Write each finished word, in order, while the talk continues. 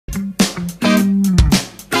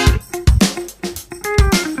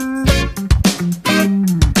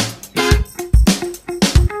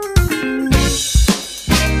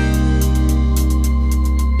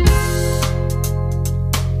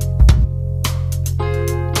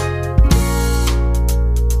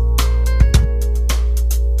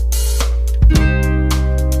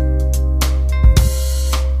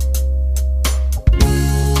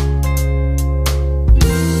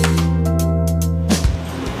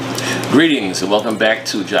Greetings and welcome back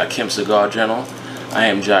to Jakim Cigar Journal. I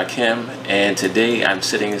am Jakim, and today I'm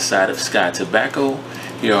sitting inside of Sky Tobacco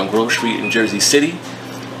here on Grove Street in Jersey City.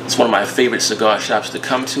 It's one of my favorite cigar shops to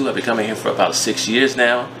come to. I've been coming here for about 6 years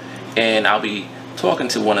now, and I'll be talking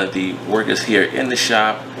to one of the workers here in the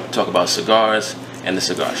shop, talk about cigars and the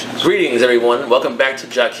cigar shop. Greetings everyone, welcome back to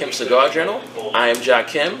Jakim Cigar Journal. I am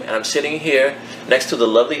Jakim, and I'm sitting here next to the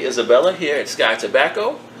lovely Isabella here at Sky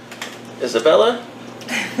Tobacco. Isabella,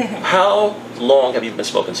 how long have you been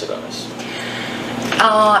smoking cigars?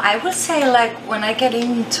 I would say, like, when I get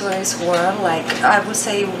into this world, like, I would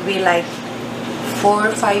say it would be like 4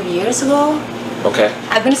 or 5 years ago. Okay.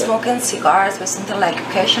 I've been smoking cigars, but something like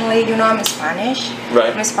occasionally, you know, I'm Spanish.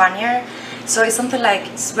 Right. I'm a Spaniard. So it's something like,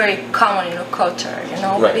 it's very common in our culture, you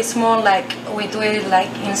know. Right. But it's more like, we do it like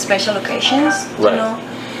in special occasions, you know.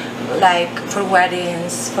 Like for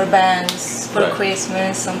weddings, for bands, for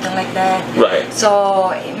Christmas, something like that. Right.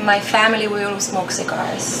 So in my family, we always smoke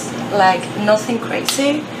cigars. Like nothing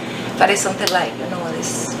crazy, but it's something like, you know,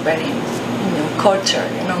 this very, you know, culture,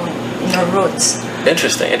 you know, roots.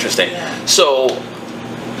 Interesting, interesting. Yeah. So,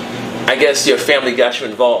 I guess your family got you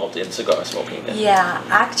involved in cigar smoking then? Yeah,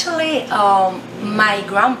 actually, my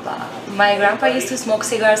grandpa used to smoke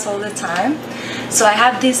cigars all the time. So I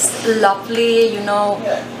have this lovely, you know,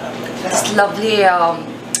 this lovely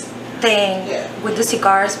thing with the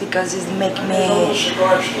cigars because it makes me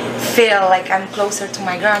feel like I'm closer to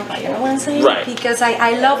my grandpa, you know what I'm saying? Right. Because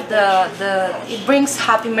I love it brings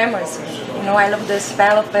happy memories to me, you know. I love the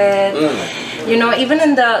smell of it, you know, even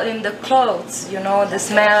in the clothes, you know, the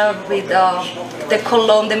smell with the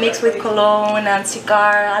cologne, the mix with cologne and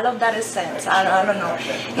cigar. I love that essence. I don't know,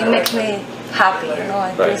 it makes me happy, you know.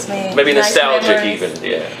 It brings me maybe nice nostalgic memories. even,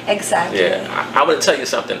 yeah. Exactly. Yeah, I want to tell you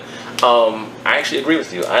something. I actually agree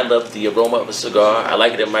with you. I love the aroma of a cigar. I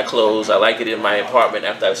like it in my clothes. I like it in my apartment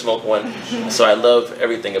after I smoke one. So I love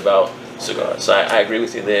everything about cigars. So I agree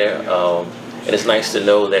with you there. And it's nice to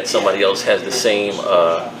know that somebody else has the same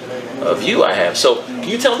view I have. So can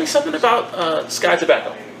you tell me something about Sky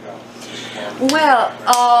Tobacco? Well,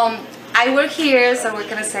 I work here, so we're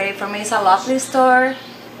gonna say for me it's a lovely store.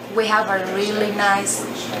 We have a really nice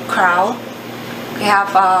crowd. We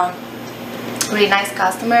have a really nice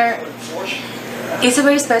customer. It's a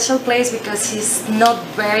very special place because it's not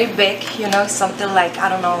very big, you know. It's something like, I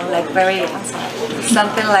don't know, like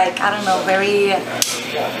something like, I don't know, very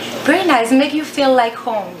nice. It make you feel like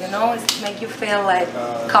home, you know. It make you feel like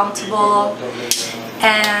comfortable,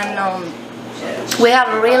 and we have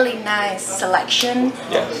a really nice selection,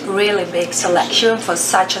 really big selection for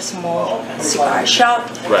such a small cigar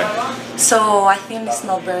shop. Right. So I think it's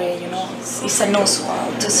not very, you know, it's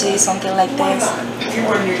unusual to see something like this.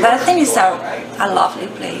 But I think it's a lovely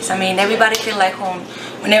place. I mean, everybody feels like home.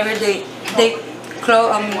 Whenever they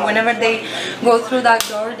whenever they go through that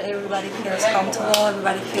door, everybody feels comfortable,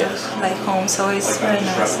 everybody feels like home, so it's very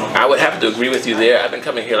nice. I would have to agree with you there. I've been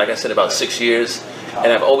coming here, like I said, about 6 years,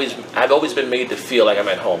 and I've always been made to feel like I'm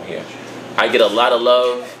at home here. I get a lot of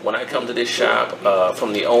love when I come to this shop,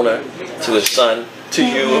 from the owner to his son to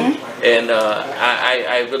you, and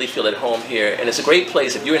I really feel at home here. And it's a great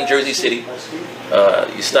place. If you're in Jersey City,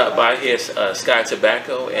 you stop by here, Sky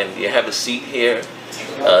Tobacco, and you have a seat here.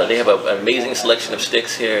 They have an amazing selection of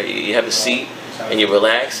sticks here. You have a seat and you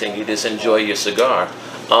relax and you just enjoy your cigar.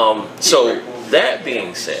 So that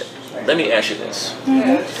being said, let me ask you this.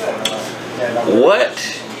 Give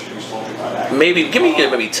me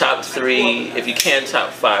maybe top 3, if you can,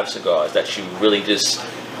 top 5 cigars that you really just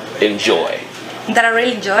enjoy. That I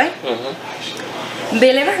really enjoy?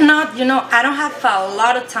 Believe it or not, you know, I don't have a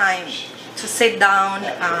lot of time to sit down,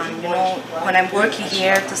 you know, when I'm working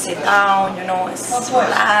here, to sit down, you know,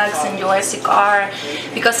 relax, enjoy a cigar,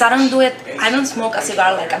 because I don't smoke a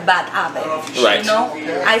cigar like a bad habit, you know.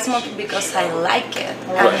 I smoke it because I like it,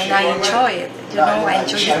 and I enjoy it, you know. I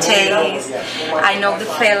enjoy the taste, I know the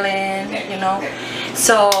feeling, you know.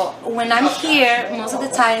 So when I'm here, most of the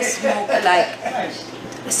time I smoke like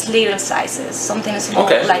little sizes, something small,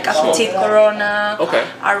 like a Petit Corona,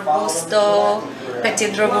 a Robusto,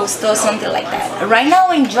 Petit Robusto, something like that. Right now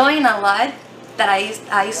I'm enjoying a lot that I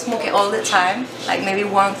smoke it all the time, like maybe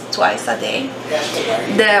once, twice a day.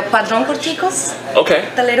 The Padron Corticos,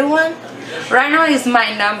 the little one. Right now is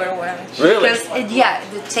my number one. Really? Because yeah,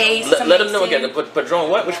 the taste. Let them know again. Padron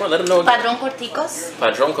what? Which one? Let them know again. Padron Corticos.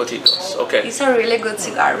 Padron Corticos. Okay. It's a really good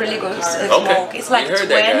cigar, really good smoke. It's like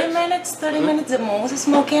 20 minutes, 30 minutes the most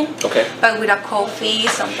smoking. Okay. But with a coffee,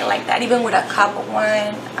 something like that, even with a cup of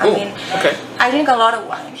wine. I mean, okay. I drink a lot of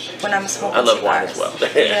wine when I'm smoking. I love cigars. wine as well.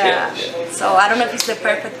 Yeah. So I don't know if it's the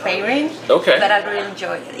perfect pairing. Okay. But I really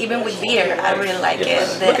enjoy it. Even with beer, I really like it.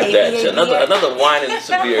 The Look at that. ABA Another wine and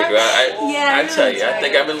some beer. I tell you, I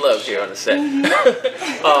think I'm in love here on the set.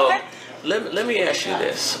 Let me ask you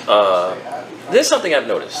this. There's something I've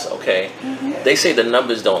noticed, okay? They say the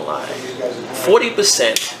numbers don't lie.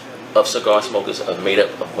 40% of cigar smokers are made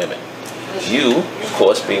up of women. You, of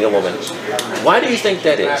course, being a woman, why do you think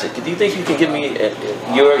that is? Do you think you can give me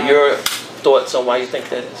your thoughts on why you think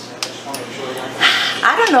that is?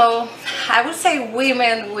 I don't know. I would say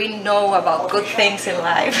women, we know about good things in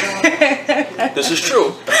life. This is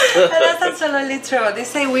true. That's absolutely true. They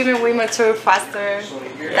say women mature faster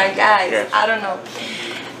than guys. Yeah. I don't know.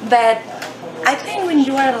 But I think when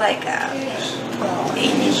you are like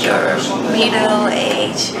in your middle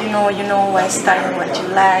age, you know what style, what you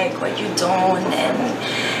like, what you don't,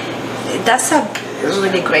 and that's a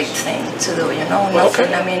really great thing to do, nothing.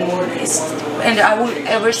 Okay. I mean, and I would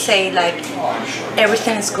ever say like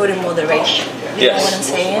everything is good in moderation. You know what I'm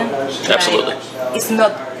saying? Absolutely. Like, it's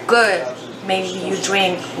not good. Maybe you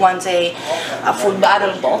drink one day a full bottle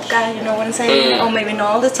of vodka, you know what I'm saying? Or maybe not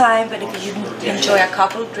all the time, but if you enjoy a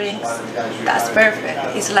couple of drinks, that's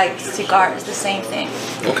perfect. It's like cigars, the same thing.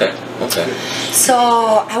 Okay. So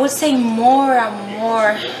I would say more and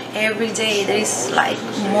more every day there is like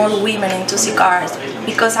more women into cigars,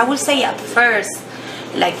 because I would say at first,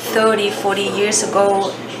 like 30, 40 years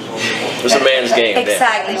ago, it was a man's game.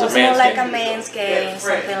 Exactly. It was more like a man's game,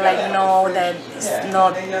 something like, that it's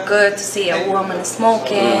not good to see a woman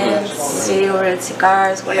smoking, cigarettes,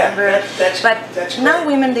 cigars, whatever. But now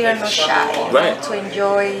women, they are not shy, to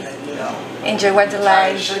enjoy what they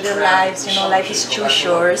like, enjoy their lives. Life is too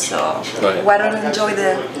short, so why don't enjoy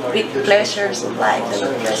the big pleasures of life, the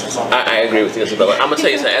good pleasures of life? I agree with you, Isabella. I'm going to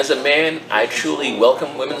tell you something. As a man, I truly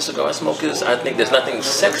welcome women cigar smokers. I think there's nothing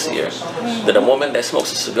sexier than a woman that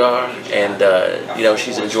smokes a cigar and,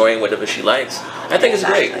 she's enjoying whatever she likes. I think it's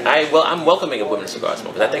great. I'm welcoming of women cigar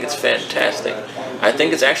smokers. I think it's fantastic. I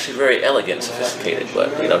think it's actually very elegant, sophisticated,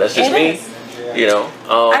 but, that's just me.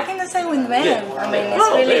 I think the same with men. Yeah. I mean, it's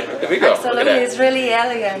really, there we go. Absolutely, it's really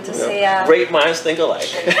elegant to see. Great minds think alike.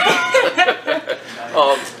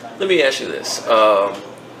 Let me ask you this.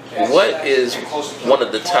 What is one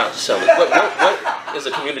of the top sellers? What is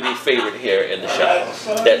a community favorite here in the shop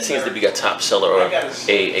that seems to be a top seller or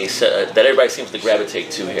that everybody seems to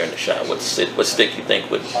gravitate to here in the shop? What stick you think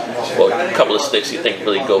a couple of sticks you think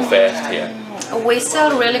really go fast here? We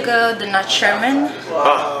sell really good the Nut Sherman.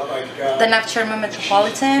 The Nut Sherman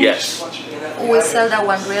Metropolitan. Yes. We sell that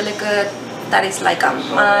one really good. That is like a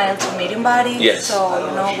mild to medium body. Yes. So,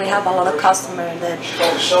 we have a lot of customers that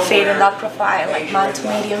fit in that profile, like mild to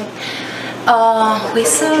medium. We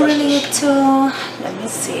sell really to, let me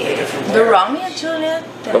see, the Romeo and Juliet.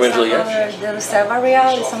 The Reserva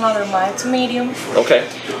Real is another mild to medium. Okay.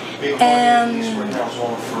 And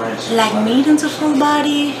like medium to full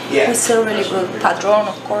body, we sell really good Padron,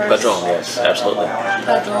 of course. Padron, yes, absolutely.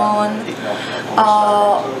 Padron.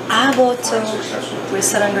 Avo too. We're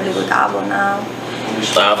selling really good Avo now.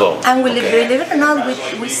 Avo. And believe it or not,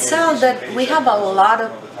 we sell that. We have a lot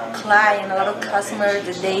of clients, a lot of customers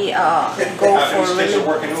that they go for really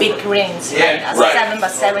big rings, like a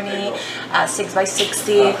 7x70,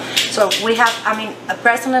 6x60. So we have,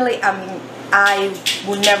 personally, I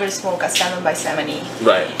would never smoke a 7x70.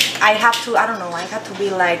 Right. I have to be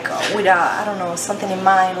like with something in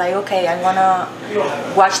mind, like, okay, I wanna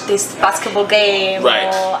watch this basketball game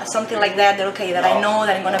or something like that, that I know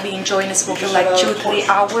that I'm gonna be enjoying smoking like 2-3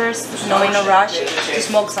 hours, no in a rush to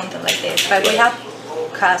smoke something like this. But we have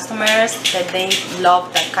customers that they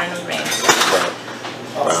love that kind of ring. Right.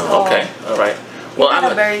 So okay. All right. Well,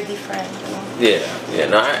 I'm very different. Yeah.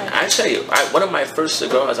 No, I tell you, one of my first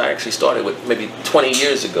cigars I actually started with maybe 20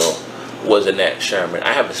 years ago was a Nat Sherman.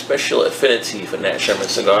 I have a special affinity for Nat Sherman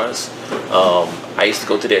cigars. I used to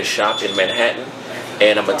go to their shop in Manhattan,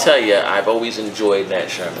 and I'm gonna tell you, I've always enjoyed Nat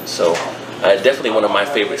Sherman. So definitely one of my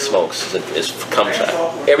favorite smokes comes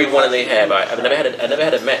out. Every one they have. I've never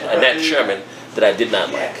had a Nat Sherman that I did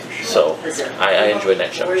not like. So I enjoy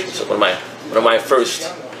Nat Sherman. So one of my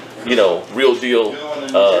first, real deal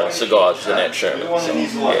cigars was a Nat Sherman.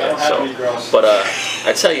 But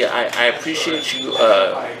I tell you, I appreciate you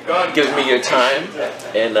giving me your time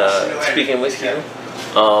and speaking with you.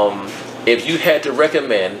 If you had to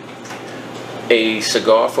recommend a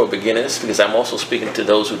cigar for beginners, because I'm also speaking to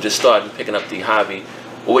those who just started picking up the hobby,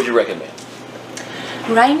 what would you recommend?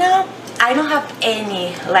 Right now, I don't have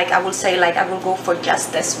any, like I will say, like I will go for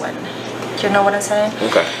just this one. You know what I'm saying?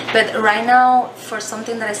 Okay. But right now, for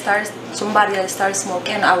something that somebody that started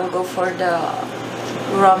smoking, I will go for the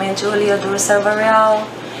Romeo and Juliet, the Reserva Real,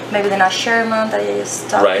 maybe the Nat Sherman that I just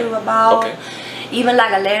talked to you about. Okay. Even La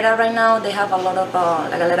Galera right now, they have a lot of, La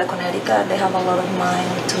Galera, Connecticut, they have a lot of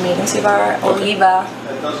mine to meet in cigar. Okay. Oliva.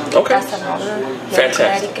 Okay. That's another.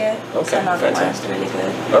 Fantastic. Connecticut. Okay. That's another one. Really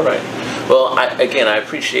good. All right. Well, I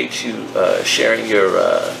appreciate you sharing your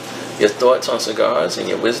thoughts on cigars and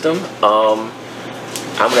your wisdom. I'm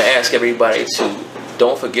going to ask everybody to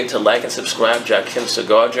don't forget to like and subscribe Jakim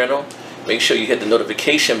Cigar Journal. Make sure you hit the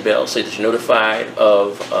notification bell so that you're notified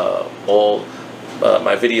of all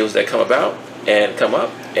my videos that come about and come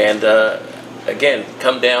up. And again,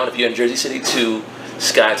 come down if you're in Jersey City to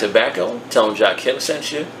Sky Tobacco. Tell them Jakim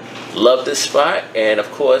sent you. Love this spot, and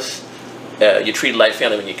of course, you're treated like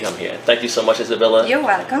family when you come here. Thank you so much, Isabella. You're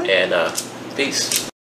welcome. And peace.